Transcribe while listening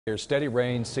There's steady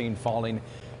rain seen falling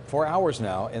for hours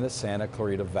now in the Santa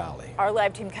Clarita Valley. Our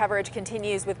live team coverage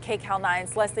continues with KCAL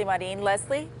 9's Leslie Marin.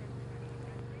 Leslie?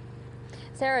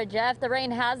 Sarah, Jeff, the rain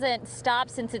hasn't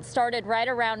stopped since it started right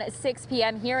around 6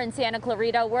 p.m. here in Santa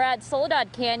Clarita. We're at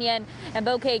Soledad Canyon and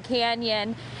Bouquet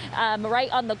Canyon,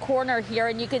 right on the corner here,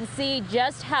 and you can see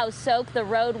just how soaked the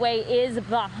roadway is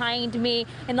behind me.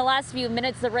 In the last few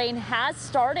minutes, the rain has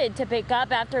started to pick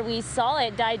up after we saw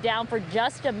it die down for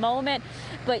just a moment,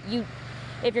 but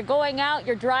if you're going out,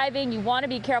 you're driving, you want to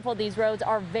be careful. These roads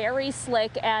are very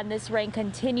slick and this rain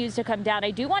continues to come down.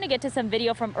 I do want to get to some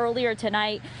video from earlier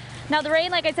tonight. Now, the rain,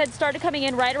 like I said, started coming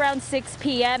in right around 6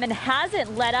 p.m. and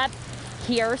hasn't let up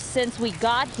here since we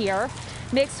got here.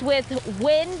 Mixed with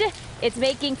wind, it's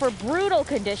making for brutal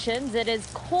conditions. It is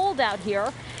cold out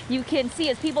here. You can see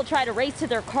as people try to race to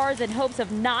their cars in hopes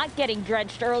of not getting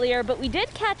drenched earlier, but we did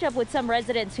catch up with some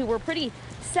residents who were pretty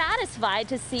satisfied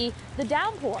to see the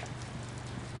downpour.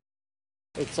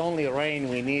 It's only rain,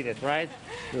 we need it, right?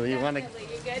 So you want to,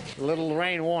 little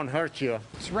rain won't hurt you.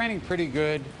 It's raining pretty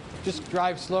good. Just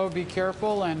drive slow, be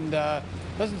careful, and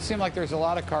doesn't seem like there's a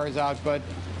lot of cars out, but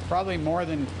probably more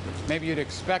than maybe you'd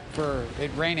expect for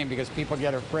it raining because people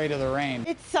get afraid of the rain.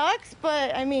 It sucks,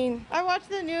 but I mean, I watch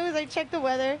the news, I check the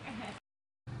weather.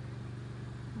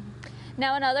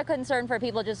 Now, another concern for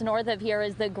people just north of here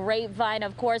is the Grapevine.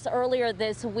 Of course, earlier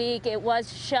this week, it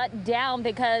was shut down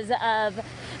because of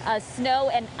snow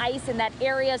and ice in that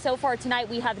area. So far tonight,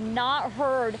 we have not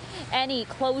heard any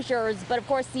closures. But of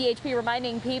course, CHP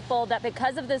reminding people that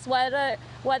because of this weather,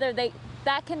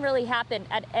 that can really happen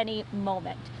at any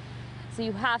moment. So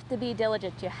you have to be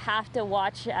diligent. You have to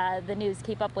watch the news,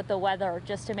 keep up with the weather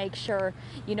just to make sure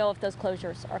you know if those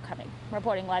closures are coming.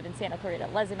 Reporting live in Santa Clarita,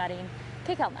 Leslie Marin,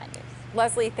 KCAL 9 News.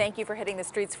 Leslie, thank you for hitting the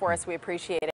streets for us. We appreciate it.